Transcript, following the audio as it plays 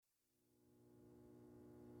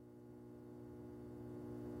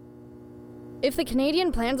If the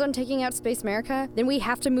Canadian plans on taking out Space America, then we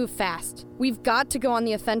have to move fast. We've got to go on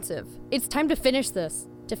the offensive. It's time to finish this.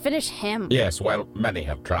 To finish him. Yes, well, many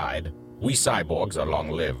have tried. We cyborgs are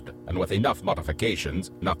long-lived, and with enough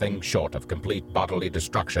modifications, nothing short of complete bodily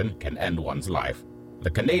destruction can end one's life.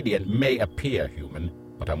 The Canadian may appear human,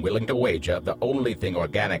 but I'm willing to wager the only thing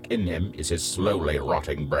organic in him is his slowly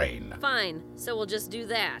rotting brain. Fine, so we'll just do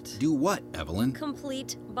that. Do what, Evelyn?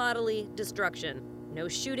 Complete bodily destruction. No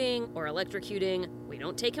shooting or electrocuting. We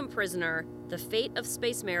don't take him prisoner. The fate of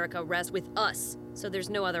Space America rests with us, so there's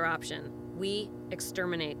no other option. We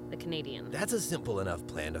exterminate the Canadian. That's a simple enough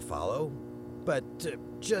plan to follow. But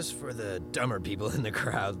just for the dumber people in the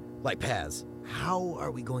crowd, like Paz, how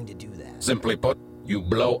are we going to do that? Simply put, you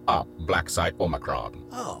blow up Black Site Omicron.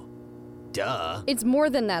 Oh, duh. It's more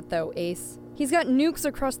than that, though, Ace. He's got nukes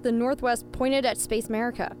across the Northwest pointed at Space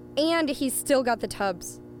America. And he's still got the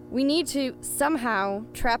tubs. We need to, somehow,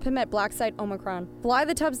 trap him at Black Site Omicron, fly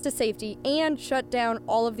the tubs to safety, and shut down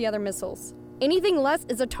all of the other missiles. Anything less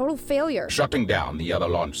is a total failure. Shutting down the other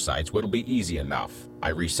launch sites will be easy enough. I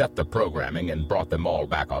reset the programming and brought them all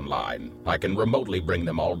back online. I can remotely bring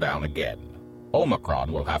them all down again.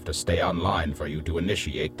 Omicron will have to stay online for you to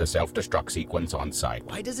initiate the self-destruct sequence on site.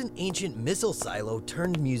 Why does an ancient missile silo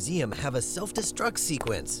turned museum have a self-destruct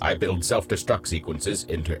sequence? I build self-destruct sequences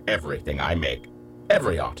into everything I make.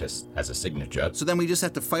 Every artist has a signature. So then we just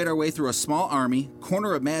have to fight our way through a small army,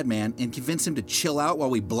 corner a madman, and convince him to chill out while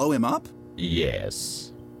we blow him up?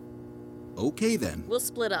 Yes. Okay then. We'll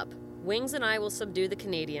split up. Wings and I will subdue the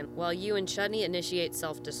Canadian, while you and Chudney initiate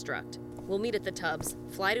self-destruct. We'll meet at the tubs,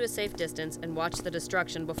 fly to a safe distance, and watch the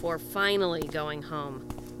destruction before finally going home.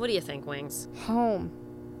 What do you think, Wings? Home.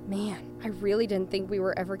 Man, I really didn't think we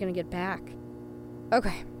were ever gonna get back.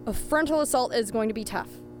 Okay, a frontal assault is going to be tough.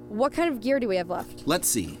 What kind of gear do we have left? Let's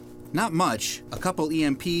see. Not much. A couple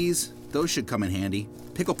EMPs. Those should come in handy.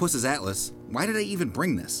 Pickle Puss's Atlas. Why did I even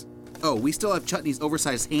bring this? Oh, we still have Chutney's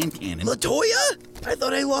oversized hand cannon. LaToya? I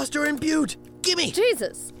thought I lost her in Butte. Gimme!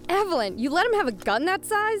 Jesus! Evelyn, you let him have a gun that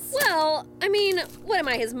size? Well, I mean, what am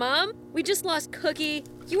I, his mom? We just lost Cookie.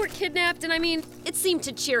 You were kidnapped, and I mean, it seemed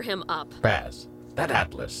to cheer him up. Paz, that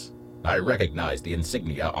atlas. I recognize the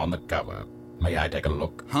insignia on the cover. May I take a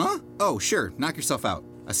look? Huh? Oh, sure. Knock yourself out.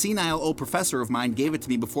 A senile old professor of mine gave it to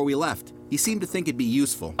me before we left. He seemed to think it'd be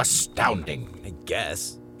useful. Astounding. I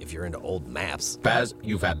guess, if you're into old maps. Paz,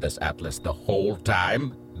 you've had this atlas the whole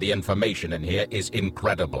time? The information in here is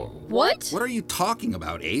incredible. What? What are you talking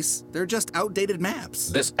about, Ace? They're just outdated maps.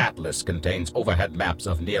 This atlas contains overhead maps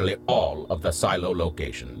of nearly all of the silo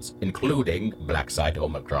locations, including Black Site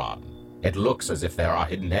Omicron. It looks as if there are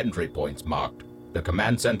hidden entry points marked. The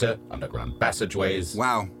command center, underground passageways.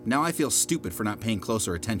 Wow, now I feel stupid for not paying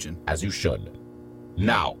closer attention. As you should.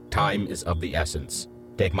 Now, time is of the essence.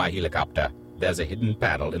 Take my helicopter. There's a hidden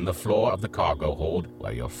panel in the floor of the cargo hold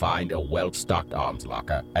where you'll find a well-stocked arms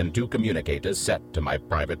locker and 2 communicators set to my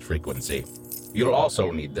private frequency. You'll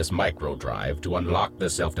also need this micro drive to unlock the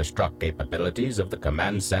self-destruct capabilities of the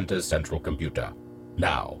command center's central computer.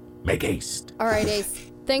 Now, make haste. All right,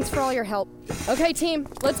 Ace. Thanks for all your help. Okay, team,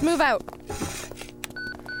 let's move out.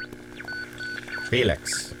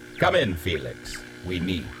 Felix. Come in, Felix. We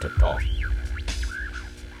need to talk.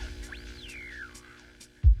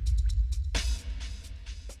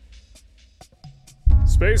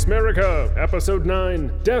 Space America, Episode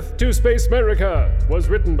 9, Death to Space America, was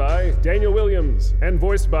written by Daniel Williams and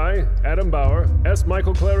voiced by Adam Bauer, S.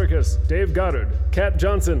 Michael Clericus, Dave Goddard, Kat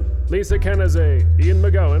Johnson, Lisa Canazay, Ian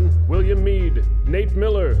McGowan, William Meade, Nate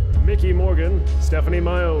Miller, Mickey Morgan, Stephanie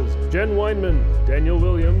Miles, Jen Weinman, Daniel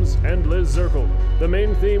Williams, and Liz Zirkle. The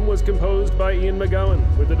main theme was composed by Ian McGowan,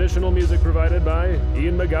 with additional music provided by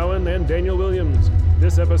Ian McGowan and Daniel Williams.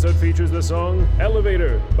 This episode features the song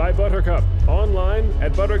Elevator by Buttercup, online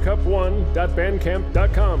at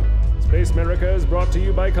buttercup1.bandcamp.com. Space America is brought to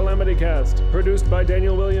you by Calamity Cast, produced by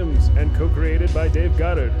Daniel Williams, and co-created by Dave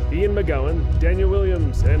Goddard, Ian McGowan, Daniel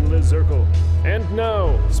Williams, and Liz Zirkle. And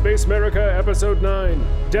now, Space America Episode 9,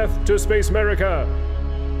 Death to Space America!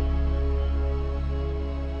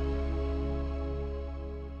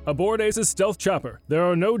 Aboard Ace's stealth chopper, there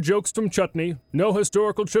are no jokes from Chutney, no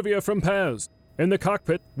historical trivia from Paz. In the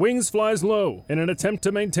cockpit, Wings flies low in an attempt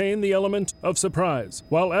to maintain the element of surprise,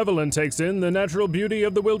 while Evelyn takes in the natural beauty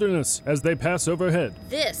of the wilderness as they pass overhead.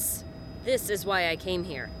 This is why I came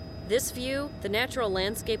here. This view, the natural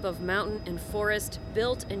landscape of mountain and forest,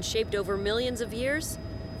 built and shaped over millions of years,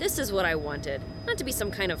 this is what I wanted. Not to be some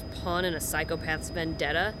kind of pawn in a psychopath's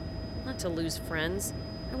vendetta, not to lose friends.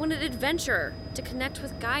 I wanted adventure, to connect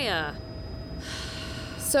with Gaia.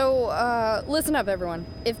 So, listen up, everyone.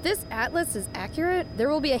 If this atlas is accurate, there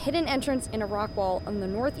will be a hidden entrance in a rock wall on the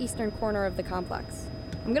northeastern corner of the complex.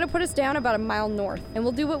 I'm gonna put us down about a mile north, and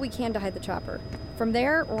we'll do what we can to hide the chopper. From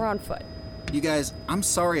there, we're on foot. You guys, I'm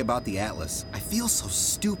sorry about the Atlas. I feel so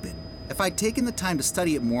stupid. If I'd taken the time to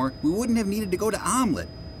study it more, we wouldn't have needed to go to Omelet.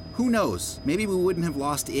 Who knows? Maybe we wouldn't have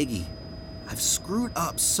lost Iggy. I've screwed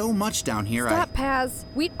up so much down here. Stop, Paz.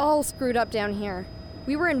 We all screwed up down here.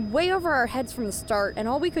 We were in way over our heads from the start, and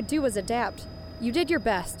all we could do was adapt. You did your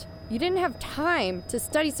best. You didn't have time to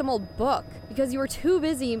study some old book because you were too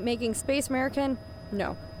busy making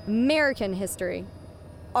American history.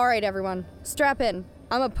 All right, everyone, strap in.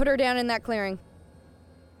 I'm gonna put her down in that clearing.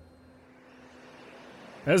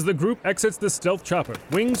 As the group exits the stealth chopper,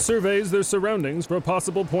 Wings surveys their surroundings for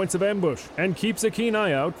possible points of ambush and keeps a keen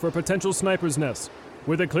eye out for potential sniper's nests.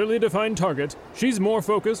 With a clearly defined target, she's more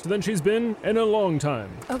focused than she's been in a long time.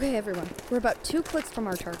 Okay, everyone, we're about 2 clicks from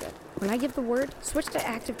our target. When I give the word, switch to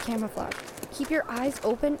active camouflage. Keep your eyes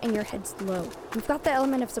open and your heads low. We've got the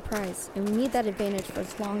element of surprise, and we need that advantage for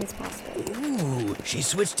as long as possible. Ooh, she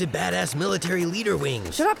switched to badass military leader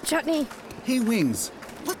Wings. Shut up, Chutney! Hey, Wings,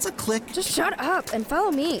 what's a click? Just shut up and follow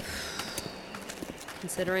me.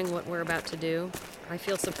 Considering what we're about to do, I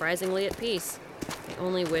feel surprisingly at peace. I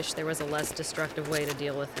only wish there was a less destructive way to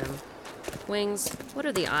deal with him. Wings, what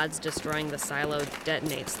are the odds destroying the silo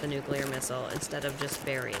detonates the nuclear missile instead of just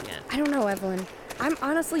burying it? I don't know, Evelyn. I'm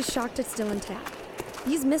honestly shocked it's still intact.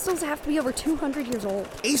 These missiles have to be over 200 years old.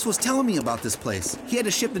 Ace was telling me about this place. He had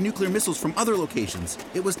to ship the nuclear missiles from other locations.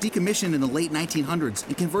 It was decommissioned in the late 1900s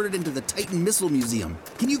and converted into the Titan Missile Museum.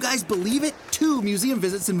 Can you guys believe it? 2 museum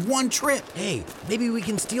visits in one trip. Hey, maybe we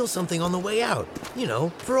can steal something on the way out. You know,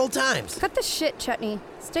 for old times. Cut the shit, Chutney.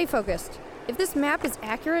 Stay focused. If this map is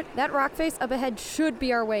accurate, that rock face up ahead should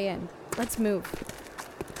be our way in. Let's move.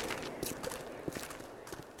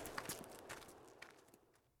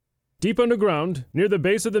 Deep underground, near the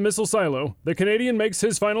base of the missile silo, the Canadian makes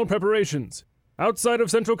his final preparations. Outside of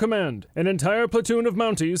Central Command, an entire platoon of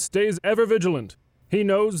Mounties stays ever vigilant. He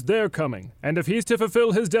knows they're coming, and if he's to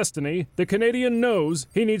fulfill his destiny, the Canadian knows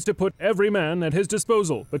he needs to put every man at his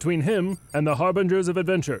disposal between him and the harbingers of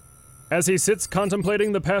adventure. As he sits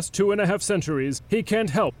contemplating the past 2.5 centuries, he can't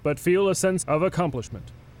help but feel a sense of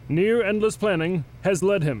accomplishment. Near endless planning has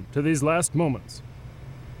led him to these last moments.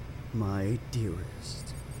 My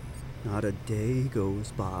dearest, not a day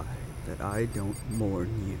goes by that I don't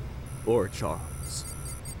mourn you or Charles.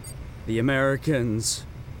 The Americans,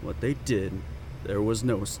 what they did, there was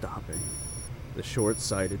no stopping. The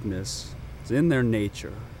short-sightedness is in their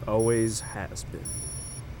nature, always has been.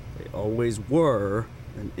 They always were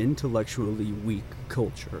an intellectually weak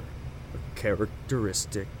culture, a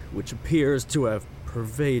characteristic which appears to have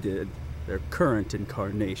pervaded their current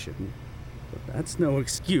incarnation. But that's no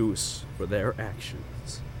excuse for their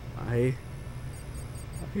actions. I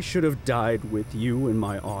should have died with you in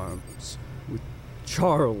my arms, with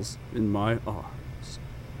Charles in my arms.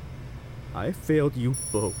 I failed you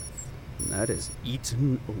both, and that has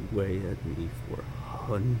eaten away at me for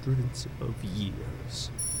hundreds of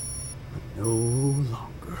years. But no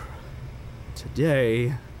longer.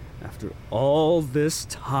 Today, after all this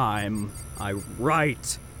time, I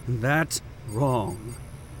right that wrong.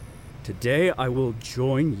 Today I will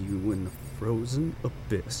join you in the frozen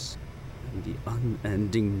abyss and the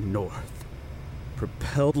unending north,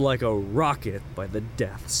 propelled like a rocket by the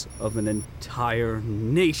deaths of an entire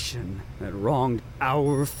nation that wronged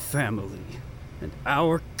our family and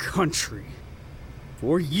our country.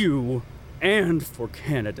 For you and for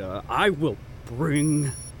Canada, I will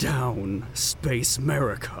bring down Space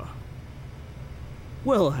America.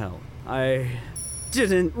 Wilhelm, I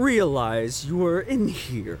didn't realize you were in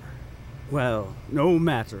here. Well, no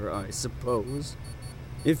matter, I suppose.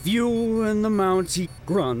 If you and the Mountie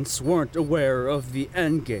grunts weren't aware of the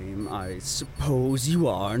endgame, I suppose you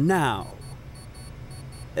are now.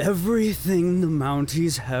 Everything the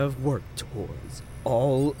Mounties have worked towards,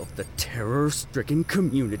 all of the terror-stricken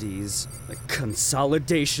communities, the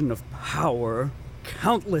consolidation of power,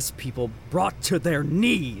 countless people brought to their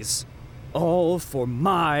knees, all for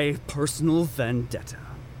my personal vendetta.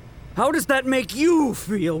 How does that make you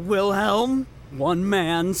feel, Wilhelm? One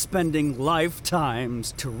man spending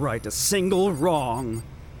lifetimes to right a single wrong,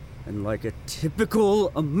 and like a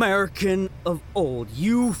typical American of old,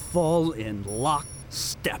 you fall in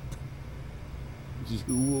lockstep.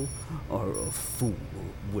 You are a fool,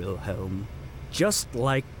 Wilhelm. Just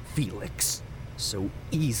like Felix, so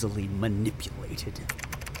easily manipulated.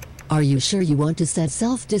 Are you sure you want to set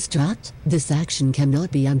self-destruct? This action cannot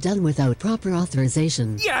be undone without proper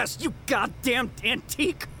authorization. Yes, you goddamn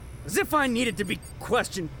antique! As if I needed to be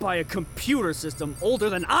questioned by a computer system older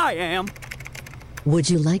than I am. Would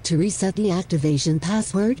you like to reset the activation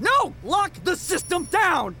password? No! Lock the system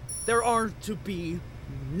down! There are to be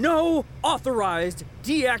no authorized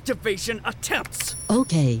deactivation attempts.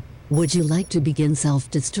 Okay. Would you like to begin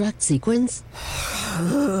self-destruct sequence?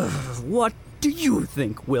 What do you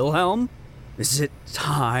think, Wilhelm? Is it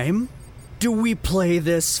time? Do we play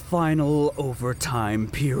this final overtime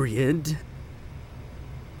period?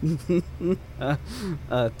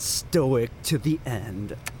 Stoic to the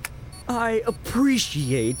end. I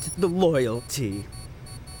appreciate the loyalty.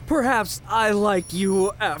 Perhaps I like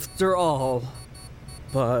you after all.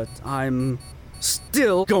 But I'm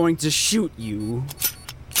still going to shoot you.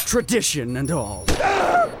 Tradition and all.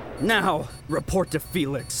 Now, report to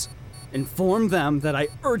Felix. Inform them that I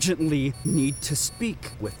urgently need to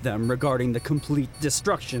speak with them regarding the complete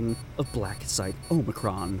destruction of Black Site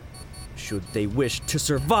Omicron. Should they wish to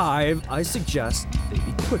survive, I suggest they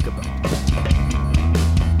be quick about it.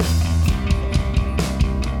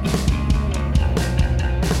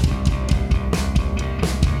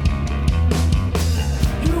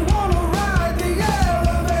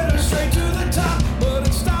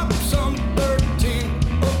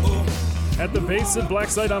 At the base of Black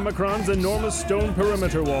Site Omicron's enormous stone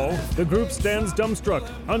perimeter wall, the group stands dumbstruck,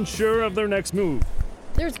 unsure of their next move.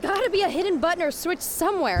 There's gotta be a hidden button or switch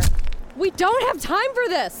somewhere. We don't have time for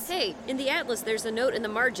this! Hey, in the atlas there's a note in the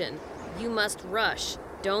margin. You must rush.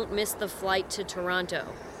 Don't miss the flight to Toronto.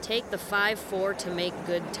 Take the 5-4 to make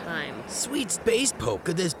good time. Sweet space poke,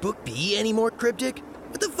 could this book be any more cryptic?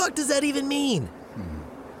 What the fuck does that even mean?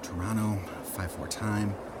 Toronto, 5-4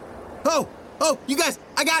 time. Oh, you guys,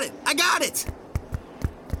 I got it!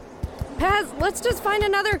 Paz, let's just find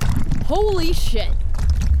another... Holy shit.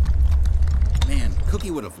 Man,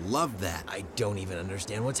 Cookie would have loved that. I don't even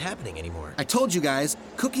understand what's happening anymore. I told you guys,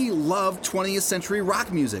 Cookie loved 20th century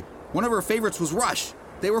rock music. One of her favorites was Rush.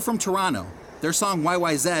 They were from Toronto. Their song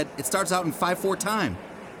YYZ, it starts out in 5-4 time.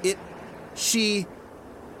 She's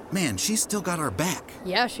still got our back.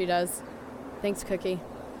 Yeah, she does. Thanks, Cookie.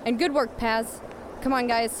 And good work, Paz. Come on,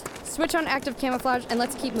 guys. Switch on active camouflage and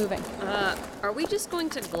let's keep moving. Are we just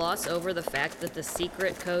going to gloss over the fact that the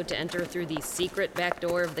secret code to enter through the secret back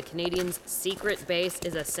door of the Canadians' secret base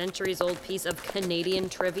is a centuries-old piece of Canadian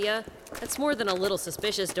trivia? That's more than a little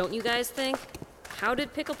suspicious, don't you guys think? How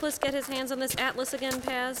did Picklepuss get his hands on this atlas again,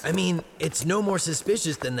 Paz? I mean, it's no more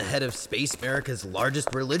suspicious than the head of Space America's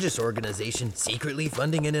largest religious organization secretly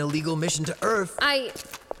funding an illegal mission to Earth.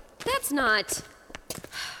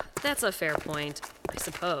 That's a fair point, I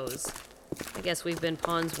suppose. I guess we've been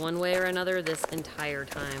pawns one way or another this entire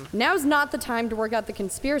time. Now's not the time to work out the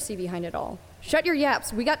conspiracy behind it all. Shut your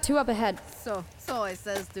yaps, we got two up ahead. So I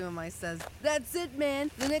says to him, that's it,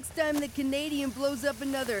 man. The next time the Canadian blows up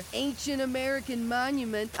another ancient American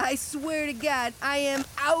monument, I swear to God, I am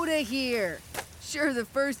out of here. Sure, the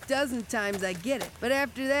first dozen times I get it, but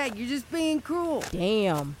after that, you're just being cruel.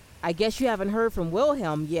 Damn. I guess you haven't heard from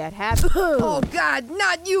Wilhelm yet, have you? Oh, God,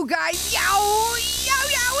 not you guys! Yow! Yow,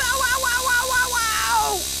 yow, wow, wow, wow, wow,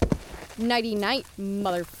 wow! Nighty-night,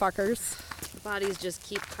 motherfuckers. The bodies just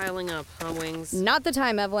keep piling up, huh, Wings? Not the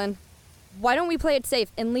time, Evelyn. Why don't we play it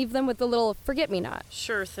safe and leave them with the little forget-me-not?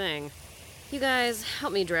 Sure thing. You guys,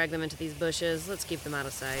 help me drag them into these bushes. Let's keep them out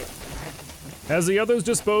of sight. As the others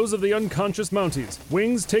dispose of the unconscious Mounties,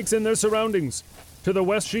 Wings takes in their surroundings. To the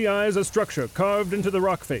west she eyes a structure carved into the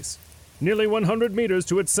rock face. Nearly 100 meters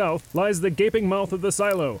to its south lies the gaping mouth of the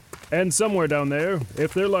silo. And somewhere down there,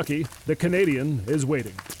 if they're lucky, the Canadian is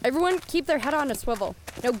waiting. Everyone keep their head on a swivel.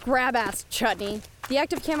 No grab-ass chutney. The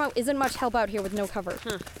active camo isn't much help out here with no cover.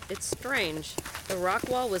 It's strange. The rock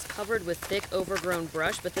wall was covered with thick, overgrown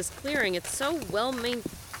brush, but this clearing, it's so well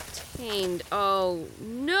maintained. Oh,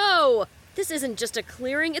 no! This isn't just a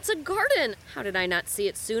clearing, it's a garden! How did I not see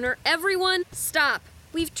it sooner? Everyone, stop!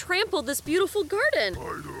 We've trampled this beautiful garden!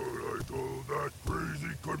 I told that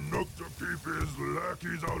crazy Canuck to keep his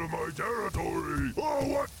lackeys out of my territory! Oh,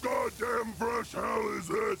 what goddamn fresh hell is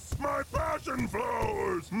this? My passion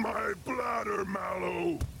flowers! My bladder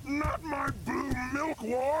mallow! Not my blue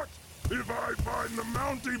milkwort! If I find the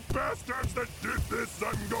Mountie bastards that did this,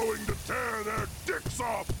 I'm going to tear their dicks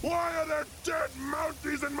off! Why are there dead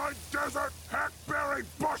Mounties in my desert hackberry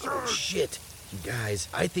bushes? Oh, shit. You guys,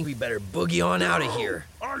 I think we better boogie on out of here.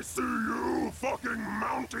 I see you, fucking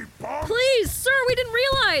Mountie punk! Please, sir, we didn't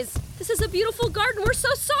realize! This is a beautiful garden, we're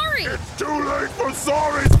so sorry! It's too late for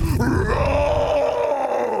sorries!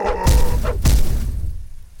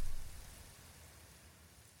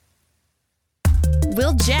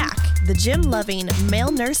 Will Jack, the gym-loving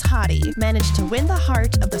male nurse hottie managed to win the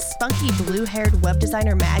heart of the spunky blue-haired web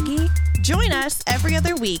designer Maggie? Join us every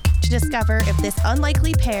other week to discover if this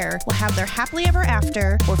unlikely pair will have their happily ever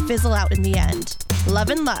after or fizzle out in the end. Love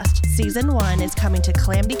and Lust Season 1 is coming to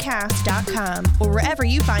CalamityCast.com or wherever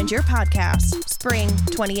you find your podcasts. Spring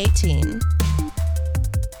 2018.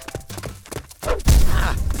 Come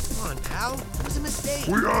on, pal. It was a mistake.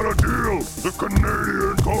 We got a deal. The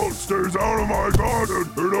Canadian cult stays out of my garden,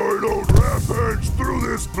 and I don't rampage through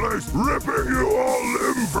this place, ripping you all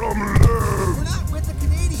limb from limb. We're not with the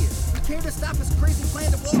Canadians. We came to stop this crazy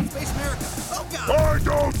plan to blow up Space America. Oh, God. I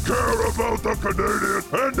don't care about the Canadians,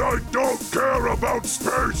 and I don't care about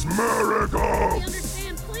Space America. We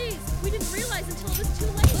understand, please. We didn't realize until it was too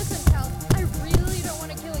late. Listen, Cal, I really don't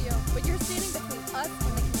want to kill you, but you're standing between us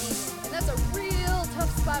and the Canadians, and that's a real tough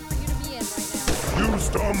spot for you to be in right now. You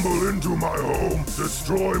stumble into my home,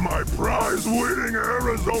 destroy my prize-winning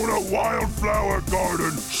Arizona wildflower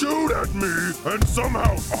garden, shoot at me, and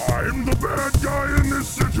somehow I'm the bad guy in this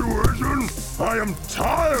situation? I am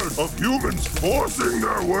tired of humans forcing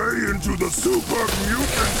their way into the super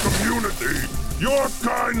mutant community. Your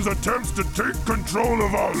kind's attempts to take control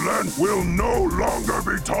of our land will no longer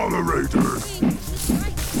be tolerated.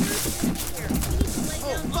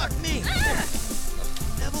 Oh, fuck me!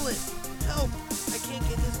 Evelyn, help! I can't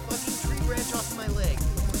get this fucking tree branch off my leg.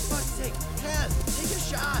 For fuck's sake, Kaz, take a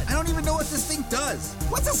shot! I don't even know what this thing does.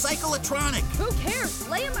 What's a cyclotronic? Who cares?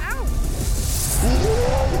 Lay him out.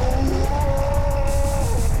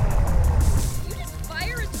 You just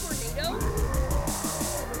fire a tornado?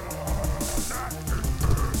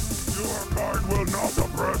 Your kind will not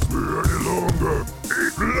oppress me any longer.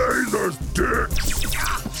 Eat lasers, dick!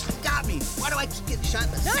 Ah, got me. Why do I keep getting shot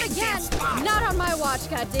in the Not same again. damn spot? Not on my watch,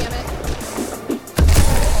 goddammit.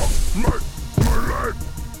 My leg!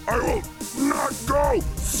 I will not go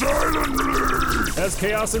silently! As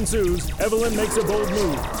chaos ensues, Evelyn makes a bold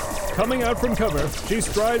move. Coming out from cover, she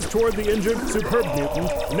strides toward the injured superb mutant,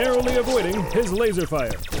 narrowly avoiding his laser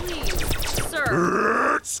fire. Please,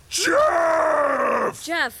 sir. It's Jeff!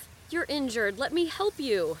 Jeff, you're injured. Let me help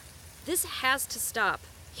you. This has to stop.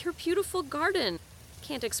 Your beautiful garden.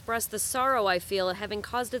 Can't express the sorrow I feel at having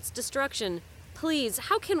caused its destruction. Please,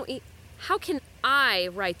 how can I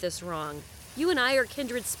right this wrong? You and I are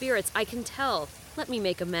kindred spirits, I can tell. Let me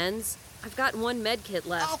make amends. I've got one med kit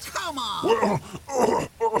left. Oh, come on!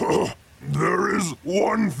 Well, there is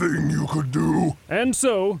one thing you could do. And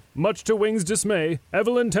so, much to Wing's dismay,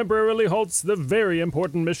 Evelyn temporarily halts the very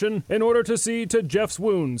important mission in order to see to Jeff's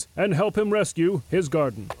wounds and help him rescue his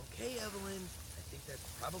garden. Okay, Evelyn. I think that's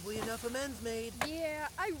probably enough amends made. Yeah,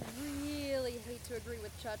 I really hate to agree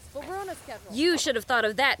with Chuts, but we're on a schedule. You should have thought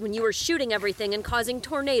of that when you were shooting everything and causing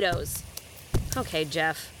tornadoes. Okay,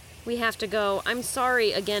 Jeff. We have to go. I'm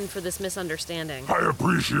sorry again for this misunderstanding. I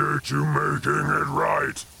appreciate you making it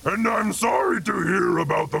right. And I'm sorry to hear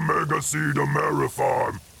about the Mega Seed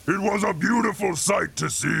Amerifarm. It was a beautiful sight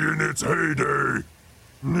to see in its heyday.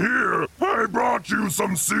 Here, I brought you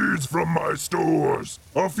some seeds from my stores.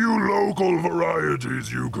 A few local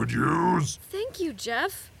varieties you could use. Thank you,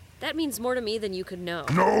 Jeff. That means more to me than you could know.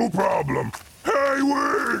 No problem. Hey,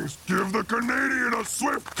 Wings! Give the Canadian a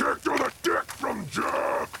swift kick to the dick from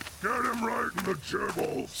Jeff! Get him right in the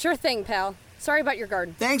chibbles. Sure thing, pal. Sorry about your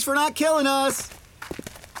garden. Thanks for not killing us.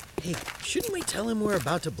 Hey, shouldn't we tell him we're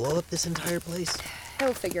about to blow up this entire place?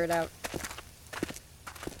 He'll figure it out.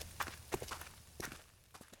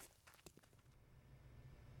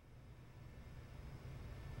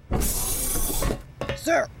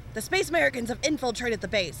 Sir, the Space Americans have infiltrated the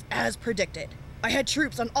base, as predicted. I had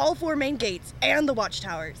troops on all 4 main gates and the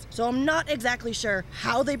watchtowers, so I'm not exactly sure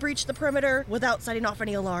how they breached the perimeter without setting off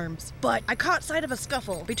any alarms. But I caught sight of a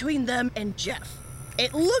scuffle between them and Jeff.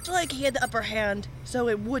 It looked like he had the upper hand, so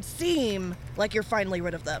it would seem like you're finally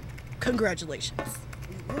rid of them. Congratulations.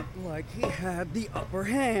 He looked like he had the upper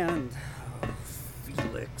hand. Oh,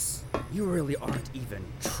 Felix, you really aren't even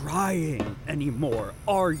trying anymore,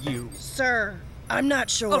 are you? Sir, I'm not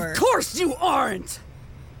sure. Of course you aren't!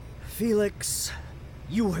 Felix,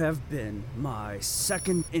 you have been my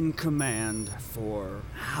second in command for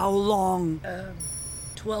how long?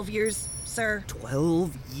 12 years, sir.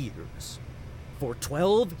 12 years. For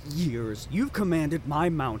 12 years, you've commanded my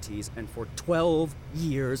Mounties, and for 12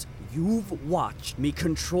 years, you've watched me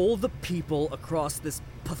control the people across this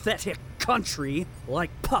pathetic country like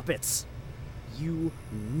puppets. You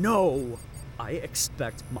know I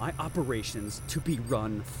expect my operations to be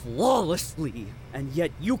run flawlessly, and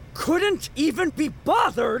yet you couldn't even be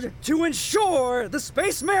bothered to ensure the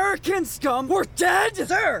Space American scum were dead?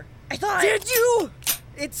 Sir, I thought... Did you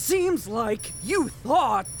It seems like you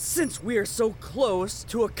thought, since we're so close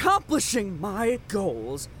to accomplishing my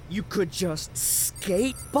goals, you could just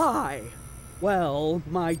skate by. Well,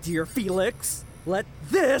 my dear Felix, let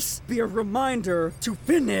this be a reminder to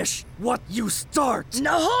finish what you start.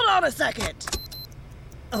 Now hold on a second.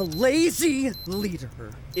 A lazy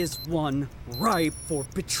leader is one ripe for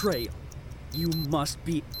betrayal. You must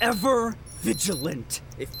be ever vigilant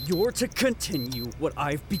if you're to continue what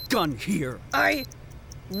I've begun here.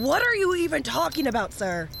 What are you even talking about,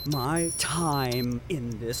 sir? My time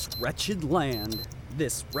in this wretched land,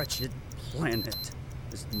 this wretched planet,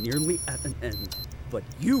 is nearly at an end. But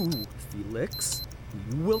you, Felix,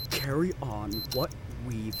 you will carry on what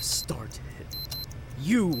we've started.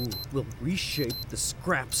 You will reshape the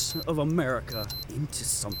scraps of America into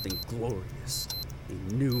something glorious.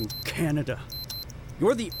 A new Canada.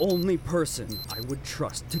 You're the only person I would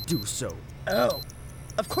trust to do so. Oh,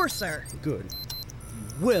 of course, sir. Good.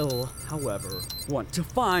 You will, however, want to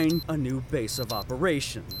find a new base of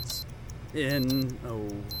operations. In,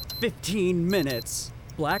 15 minutes,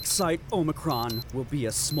 Black Site Omicron will be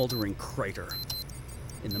a smoldering crater.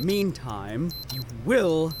 In the meantime, you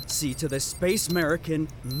will see to the Space American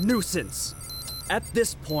nuisance. At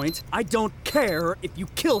this point, I don't care if you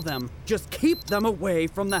kill them. Just keep them away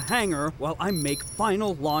from the hangar while I make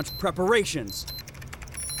final launch preparations.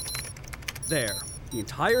 There. The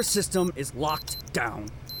entire system is locked down.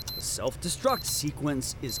 The self-destruct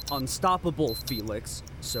sequence is unstoppable, Felix,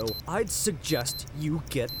 so I'd suggest you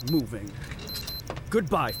get moving.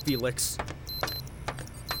 Goodbye, Felix.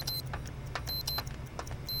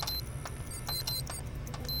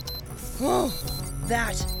 Whoa,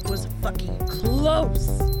 that was fucking close.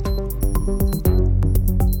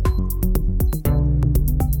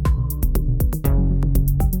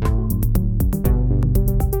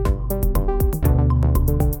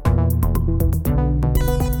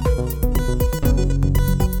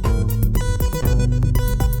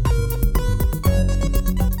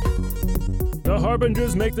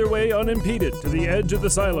 Harbingers make their way unimpeded to the edge of the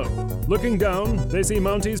silo. Looking down, they see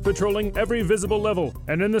Mounties patrolling every visible level,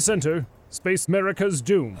 and in the center, Space America's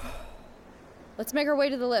doom. Let's make our way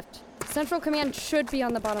to the lift. Central Command should be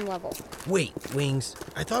on the bottom level. Wait, Wings.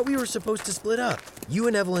 I thought we were supposed to split up. You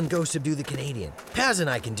and Evelyn go subdue the Canadian. Paz and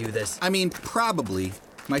I can do this. I mean, probably.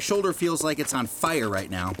 My shoulder feels like it's on fire right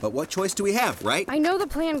now, but what choice do we have, right? I know the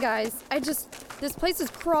plan, guys. This place is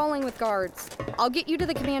crawling with guards. I'll get you to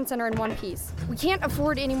the command center in one piece. We can't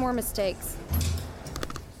afford any more mistakes.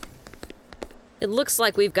 It looks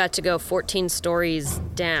like we've got to go 14 stories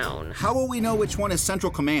down. How will we know which one is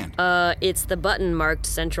Central Command? It's the button marked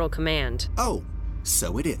Central Command. Oh,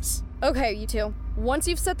 so it is. Okay, you two. Once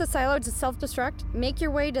you've set the silo to self-destruct, make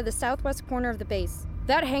your way to the southwest corner of the base.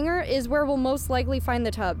 That hangar is where we'll most likely find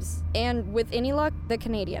the tubs. And with any luck, the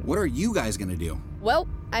Canadian. What are you guys gonna do? Well,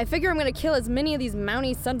 I figure I'm gonna kill as many of these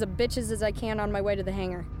Mountie sons of bitches as I can on my way to the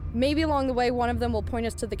hangar. Maybe along the way, one of them will point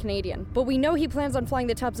us to the Canadian. But we know he plans on flying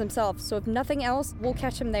the tubs himself, so if nothing else, we'll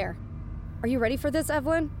catch him there. Are you ready for this,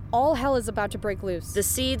 Evelyn? All hell is about to break loose. The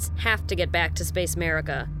seeds have to get back to Space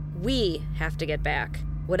America. We have to get back.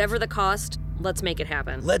 Whatever the cost, let's make it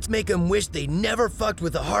happen. Let's make them wish they never fucked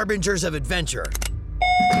with the Harbingers of Adventure.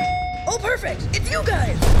 Oh, perfect! It's you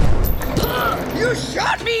guys! You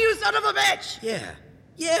shot me, you son of a bitch!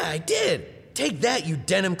 Yeah, I did. Take that, you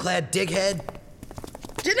denim-clad dighead.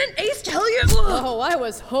 Didn't Ace tell you? Oh, I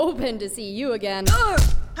was hoping to see you again.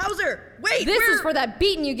 Hauser, wait! This is for that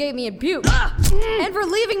beating you gave me in Butte. And for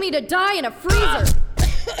leaving me to die in a freezer.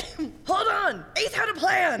 Hold on! Ace had a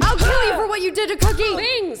plan! I'll kill you for what you did to Cookie!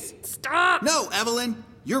 Wings! Stop! No, Evelyn!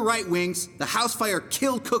 You're right, Wings. The house fire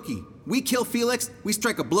killed Cookie. We kill Felix, we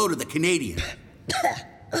strike a blow to the Canadian.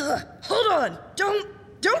 Hold on!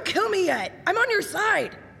 Don't kill me yet! I'm on your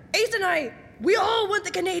side! Ace and I, we all want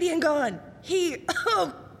the Canadian gone!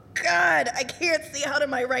 Oh God, I can't see out of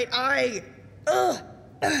my right eye!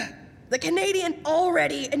 The Canadian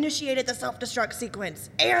already initiated the self-destruct sequence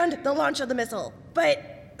and the launch of the missile,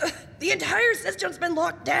 but the entire system's been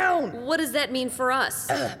locked down! What does that mean for us?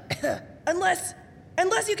 Unless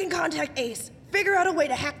you can contact Ace, figure out a way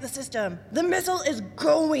to hack the system. The missile is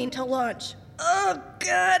going to launch. Oh,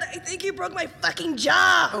 God, I think you broke my fucking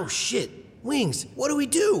jaw. Oh, shit. Wings, what do we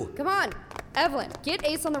do? Come on. Evelyn, get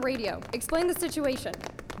Ace on the radio. Explain the situation.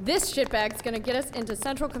 This shitbag's gonna get us into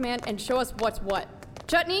Central Command and show us what's what.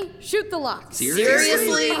 Chutney, shoot the lock.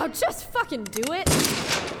 Seriously? Oh, just fucking do it.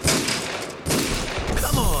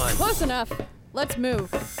 Come on. Close enough. Let's move.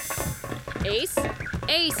 Ace?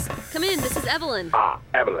 Ace, come in. This is Evelyn. Ah,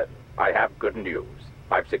 Evelyn. I have good news.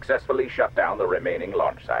 I've successfully shut down the remaining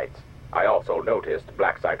launch sites. I also noticed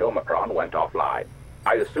Black Site Omicron went offline.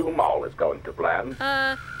 I assume all is going to plan.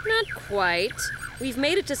 Not quite. We've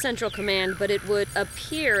made it to Central Command, but it would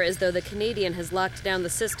appear as though the Canadian has locked down the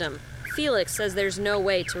system. Felix says there's no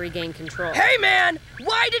way to regain control. Hey, man!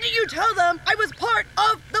 Why didn't you tell them I was part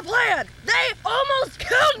of the plan? They almost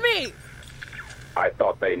killed me! I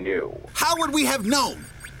thought they knew. How would we have known?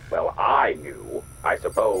 Well, I knew. I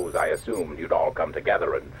suppose I assumed you'd all come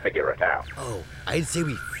together and figure it out. Oh, I'd say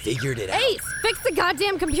we figured it out. Ace, fix the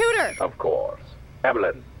goddamn computer! Of course.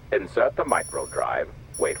 Evelyn, insert the micro drive,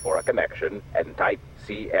 wait for a connection, and type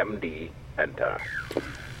CMD, enter.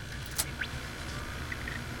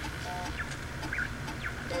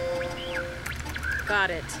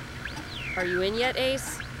 Got it. Are you in yet,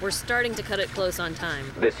 Ace? We're starting to cut it close on time.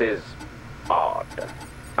 This is odd.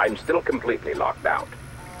 I'm still completely locked out.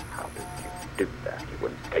 How did you do that, you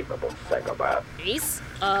incapable psychopath? Ace?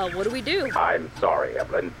 What do we do? I'm sorry,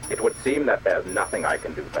 Evelyn. It would seem that there's nothing I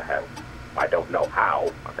can do to help. I don't know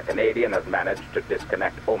how, but the Canadian has managed to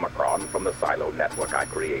disconnect Omicron from the silo network I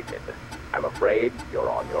created. I'm afraid you're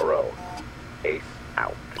on your own. Ace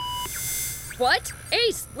out. What?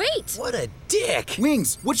 Ace, wait! What a dick!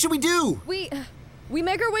 Wings, what should we do? We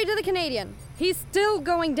make our way to the Canadian. He's still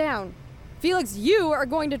going down. Felix, you are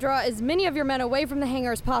going to draw as many of your men away from the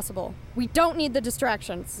hangar as possible. We don't need the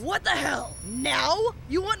distractions. What the hell? Now?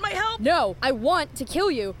 You want my help? No, I want to kill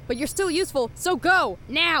you, but you're still useful, so go,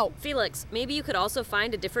 now! Felix, maybe you could also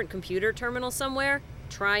find a different computer terminal somewhere?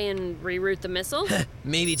 Try and reroute the missile?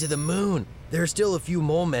 Maybe to the moon. There are still a few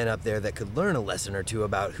mole men up there that could learn a lesson or two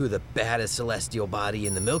about who the baddest celestial body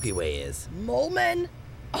in the Milky Way is. Mole men?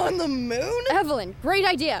 On the moon? Evelyn, great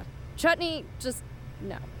idea. Chutney, just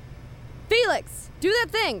no. Felix, do that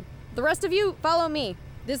thing. The rest of you, follow me.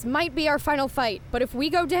 This might be our final fight, but if we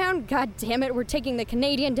go down, god damn it, we're taking the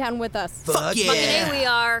Canadian down with us. Fuck yeah! Fucking A we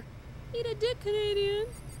are. Eat a dick, Canadian.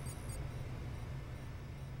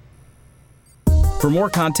 For more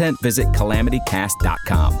content, visit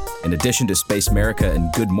calamitycast.com. In addition to Space America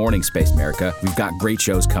and Good Morning Space America, we've got great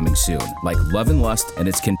shows coming soon, like Love and Lust and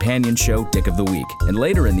its companion show, Dick of the Week. And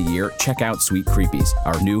later in the year, check out Sweet Creepies,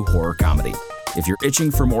 our new horror comedy. If you're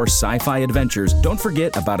itching for more sci-fi adventures, don't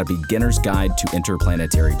forget about A Beginner's Guide to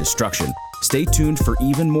Interplanetary Destruction. Stay tuned for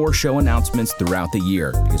even more show announcements throughout the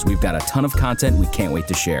year, because we've got a ton of content we can't wait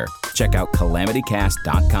to share. Check out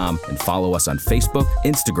calamitycast.com and follow us on Facebook,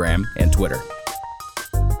 Instagram, and Twitter.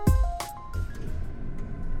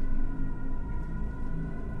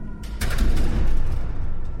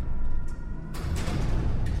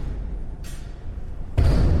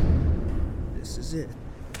 This is it.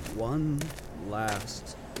 One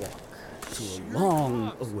last walk to a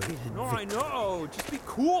long-awaited No, I know. Just be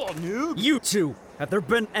cool, noob. You two, have there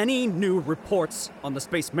been any new reports on the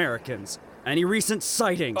Space Americans? Any recent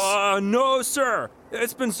sightings? No, sir.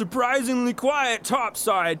 It's been surprisingly quiet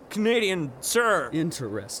topside, Canadian, sir.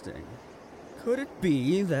 Interesting. Could it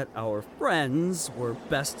be that our friends were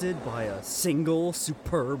bested by a single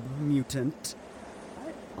superb mutant?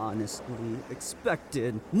 I honestly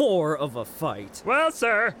expected more of a fight. Well,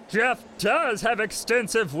 sir, Jeff does have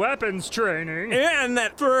extensive weapons training. And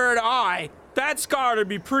that third eye. That's gotta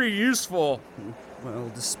be pretty useful.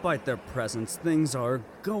 Well, despite their presence, things are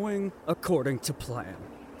going according to plan.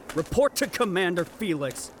 Report to Commander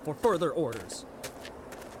Felix for further orders.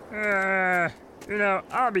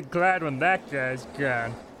 I'll be glad when that guy's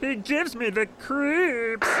gone. He gives me the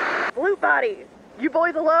creeps. Blue body, you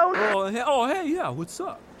boys alone? Hey, yeah, what's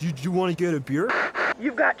up? Did you want to get a beer?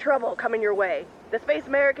 You've got trouble coming your way. The Space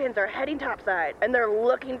Americans are heading topside, and they're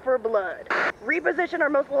looking for blood. Reposition our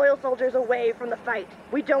most loyal soldiers away from the fight.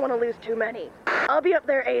 We don't want to lose too many. I'll be up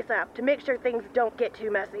there ASAP to make sure things don't get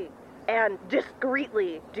too messy. And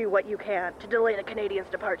discreetly do what you can to delay the Canadian's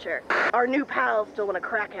departure. Our new pals still want to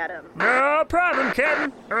crack at him. No problem,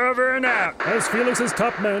 Captain. Over and out. As Felix's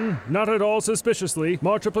top men, not at all suspiciously,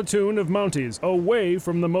 march a platoon of Mounties away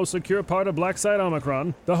from the most secure part of Blackside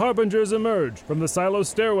Omicron, the Harbingers emerge from the silo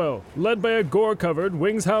stairwell, led by a gore-covered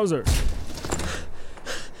Wings Hauser.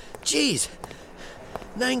 Jeez.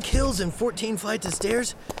 9 kills and 14 flights of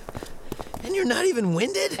stairs? And you're not even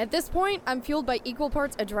winded? At this point, I'm fueled by equal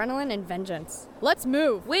parts adrenaline and vengeance. Let's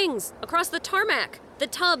move. Wings, across the tarmac. The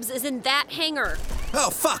Tubbs is in that hangar. Oh,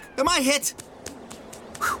 fuck! Am I hit?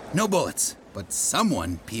 Whew, no bullets, but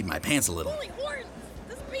someone peed my pants a little. Holy horse!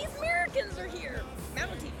 The Space Americans are here.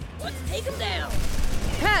 Mountie, let's take them down.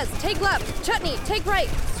 Paz, take left. Chutney, take right.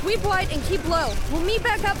 Sweep wide and keep low. We'll meet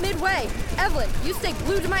back up midway. Evelyn, you stay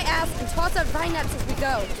glued to my ass and toss out vine nets as we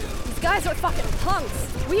go. These guys are fucking punks.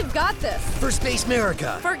 We've got this. For Space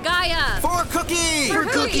America. For Gaia. For Cookie. For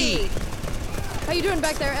Cookie. How you doing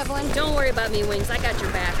back there, Evelyn? Don't worry about me, Wings. I got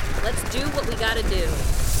your back. Let's do what we gotta do.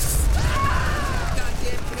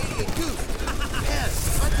 Goddamn Canadian goose!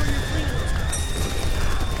 Yes, that's where you're cleaning.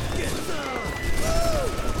 Get some!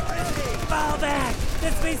 Fall back!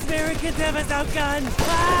 The Space Americans have us outgunned!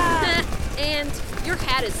 Ah! And your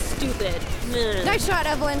hat is stupid. Nice shot,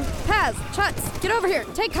 Evelyn. Paz, Chutz, get over here.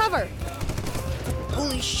 Take cover.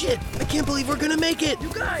 Holy shit! I can't believe we're gonna make it! You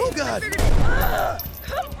guys! Oh god!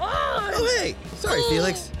 Come on! Oh hey! Sorry,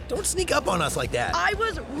 Felix. Don't sneak up on us like that. I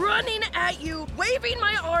was running at you, waving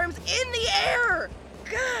my arms in the air!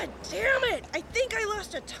 God damn it! I think I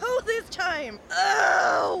lost a toe this time!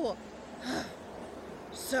 Oh!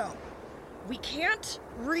 So, we can't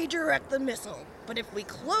redirect the missile, but if we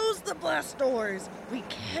close the blast doors, we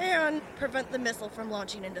can prevent the missile from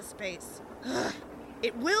launching into space.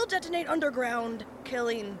 It will detonate underground,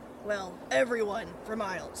 killing, well, everyone for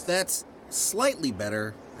miles. That's slightly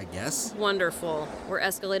better, I guess. Wonderful. We're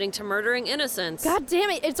escalating to murdering innocents. God damn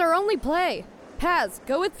it, it's our only play. Paz,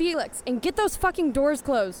 go with Felix and get those fucking doors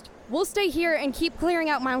closed. We'll stay here and keep clearing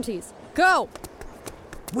out Mounties. Go!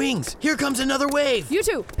 Wings, here comes another wave! You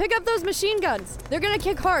two, pick up those machine guns. They're gonna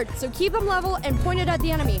kick hard, so keep them level and pointed at the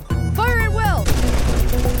enemy. Fire at will!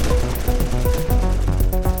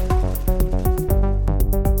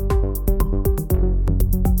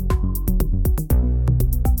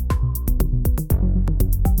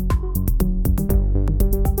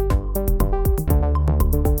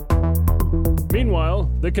 Meanwhile,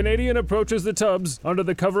 the Canadian approaches the tubs under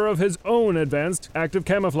the cover of his own advanced active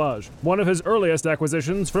camouflage, one of his earliest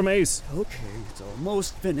acquisitions from Ace. Okay, it's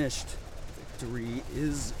almost finished. Victory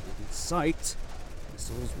is in sight.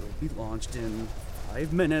 Missiles will be launched in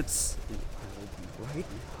 5 minutes, and I will be right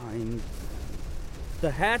behind.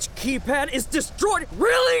 The hatch keypad is destroyed!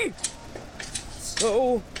 Really?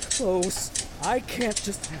 So close. I can't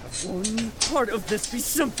just have one part of this be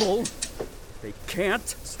simple. They can't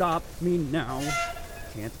stop me now.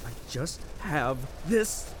 Can't I just have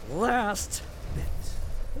this last bit?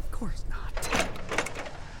 Of course not.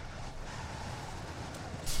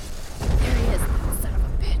 There he is, son of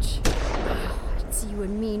a bitch. It's you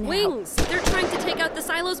and me now. Wings! They're trying to take out the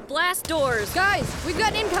silo's blast doors! Guys, we've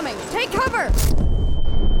got incoming! Take cover!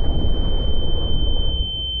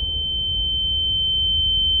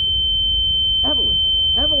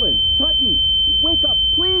 Evelyn, Chutney, wake up,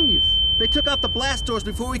 please! They took out the blast doors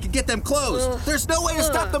before we could get them closed. There's no way to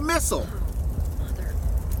stop the missile. Mother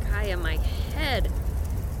Gaia, my head.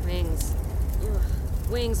 Wings. Ugh.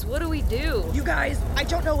 Wings, what do we do? You guys, I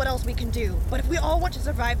don't know what else we can do, but if we all want to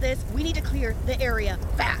survive this, we need to clear the area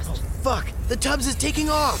fast. Oh, fuck! The Tubbs is taking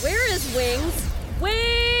off! Where is Wings?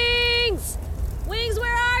 Wings! Wings,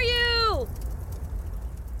 where are you?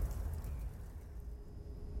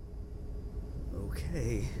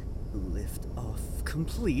 Okay, lift off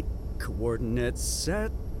complete. Coordinates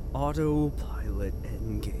set. Autopilot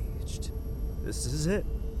engaged. This is it.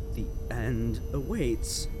 The end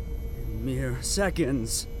awaits. In mere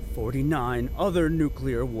seconds, 49 other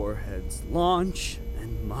nuclear warheads launch,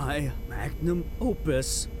 and my magnum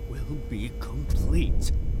opus will be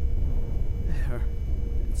complete. There.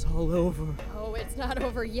 It's all over. Oh, it's not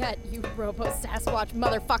over yet, you Robo-Sasquatch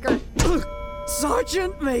motherfucker.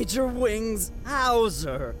 Sergeant Major Wings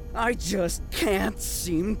Hauser, I just can't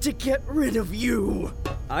seem to get rid of you.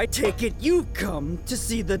 I take it you've come to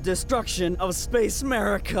see the destruction of Space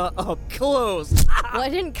America up close. Well, I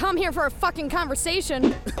didn't come here for a fucking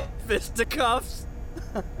conversation. Fisticuffs?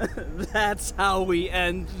 That's how we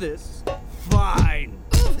end this. Fine.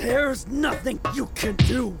 There's nothing you can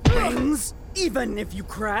do, Wings. Even if you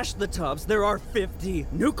crash the Tubbs, there are 50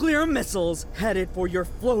 nuclear missiles headed for your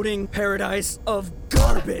floating paradise of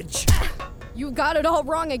garbage. You got it all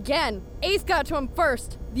wrong again. Ace got to him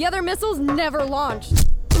first. The other missiles never launched.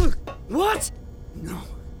 What? No.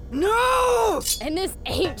 No! And this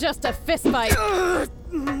ain't just a fistfight.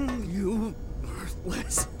 You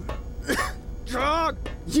worthless dog!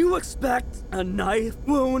 You expect a knife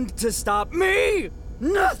wound to stop me?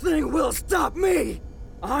 Nothing will stop me!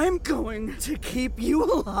 I'm going to keep you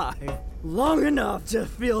alive long enough to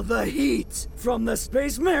feel the heat from the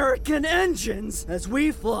Space American engines as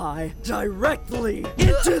we fly directly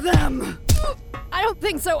into them! I don't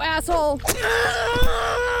think so, asshole!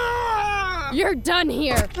 You're done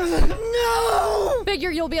here! No!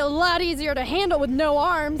 Figure you'll be a lot easier to handle with no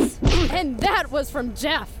arms. And that was from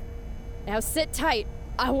Jeff. Now sit tight.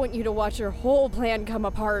 I want you to watch your whole plan come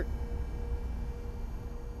apart.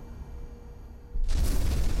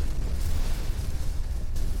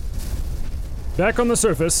 Back on the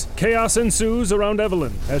surface, chaos ensues around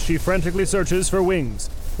Evelyn as she frantically searches for Wings.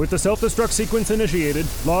 With the self-destruct sequence initiated,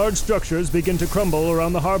 large structures begin to crumble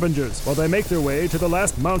around the Harbingers while they make their way to the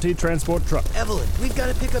last Mountie transport truck. Evelyn, we've got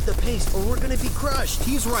to pick up the pace or we're going to be crushed.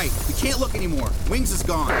 He's right. We can't look anymore. Wings is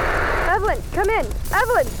gone. Evelyn, come in.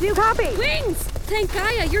 Evelyn, do you copy? Wings! Thank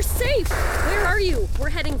Gaia, you're safe! Where are you? We're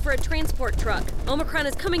heading for a transport truck. Omicron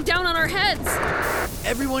is coming down on our heads!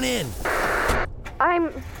 Everyone in!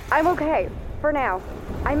 I'm okay, for now.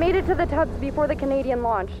 I made it to the tubs before the Canadian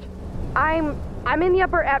launched. I'm in the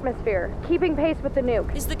upper atmosphere, keeping pace with the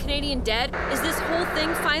nuke. Is the Canadian dead? Is this whole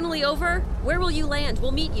thing finally over? Where will you land?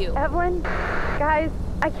 We'll meet you. Evelyn, guys,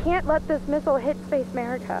 I can't let this missile hit Space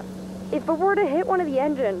America. If it were to hit one of the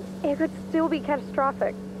engines, it could still be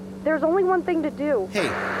catastrophic. There's only one thing to do.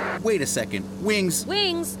 Hey, wait a second. Wings.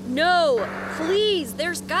 Wings, no! Please,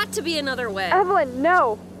 there's got to be another way. Evelyn,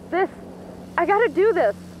 no! I gotta do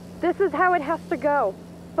this. This is how it has to go.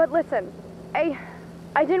 But listen,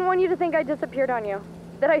 I didn't want you to think I disappeared on you.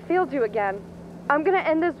 That I failed you again. I'm gonna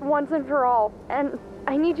end this once and for all. And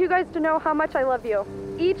I need you guys to know how much I love you.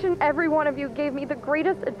 Each and every one of you gave me the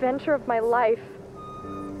greatest adventure of my life.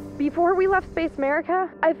 Before we left Space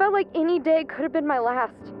America, I felt like any day could have been my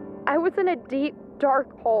last. I was in a deep,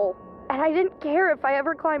 dark hole, and I didn't care if I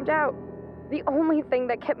ever climbed out. The only thing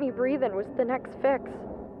that kept me breathing was the next fix.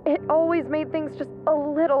 It always made things just a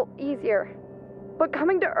little easier. But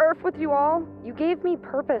coming to Earth with you all, you gave me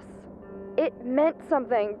purpose. It meant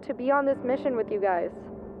something to be on this mission with you guys.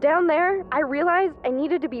 Down there, I realized I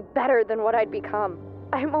needed to be better than what I'd become.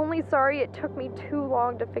 I'm only sorry it took me too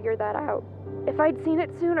long to figure that out. If I'd seen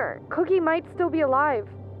it sooner, Cookie might still be alive.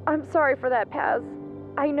 I'm sorry for that, Paz.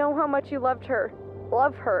 I know how much you loved her.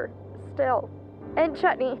 Love her. Still. And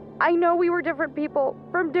Chutney, I know we were different people,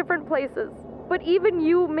 from different places, but even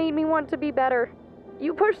you made me want to be better.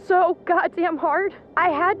 You pushed so goddamn hard. I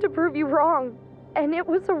had to prove you wrong. And it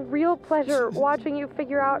was a real pleasure watching you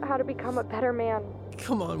figure out how to become a better man.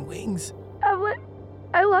 Come on, Wings. Evelyn,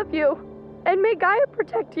 I love you. And may Gaia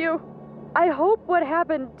protect you. I hope what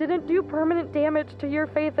happened didn't do permanent damage to your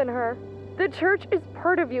faith in her. The church is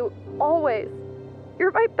part of you, always.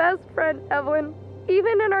 You're my best friend, Evelyn.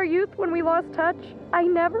 Even in our youth when we lost touch, I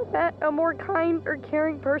never met a more kind or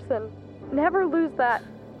caring person. Never lose that.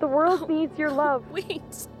 The world needs your love.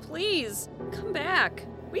 Wings, please, come back.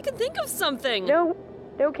 We can think of something. No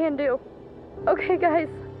can do. Okay, guys,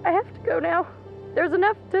 I have to go now. There's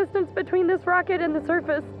enough distance between this rocket and the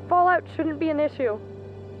surface. Fallout shouldn't be an issue.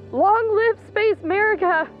 Long live Space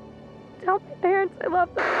America! Tell my parents I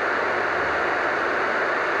love them.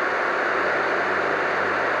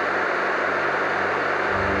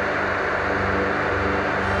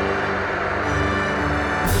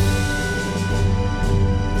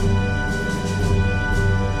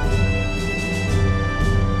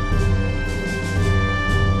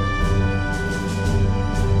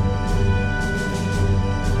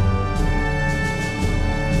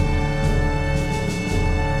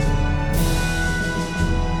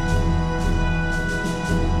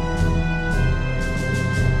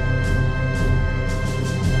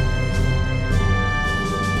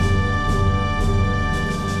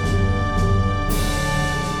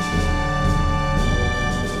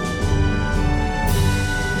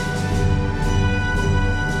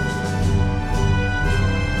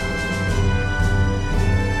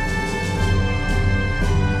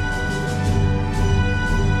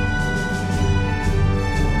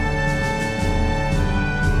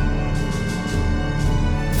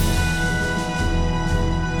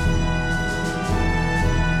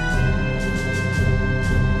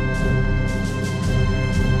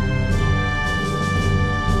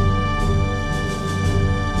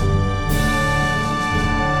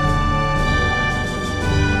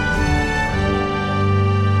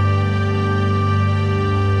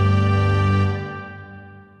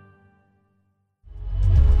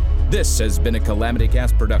 This has been a Calamity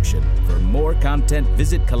Cast production. For more content,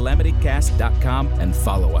 visit calamitycast.com and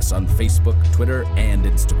follow us on Facebook, Twitter, and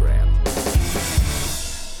Instagram.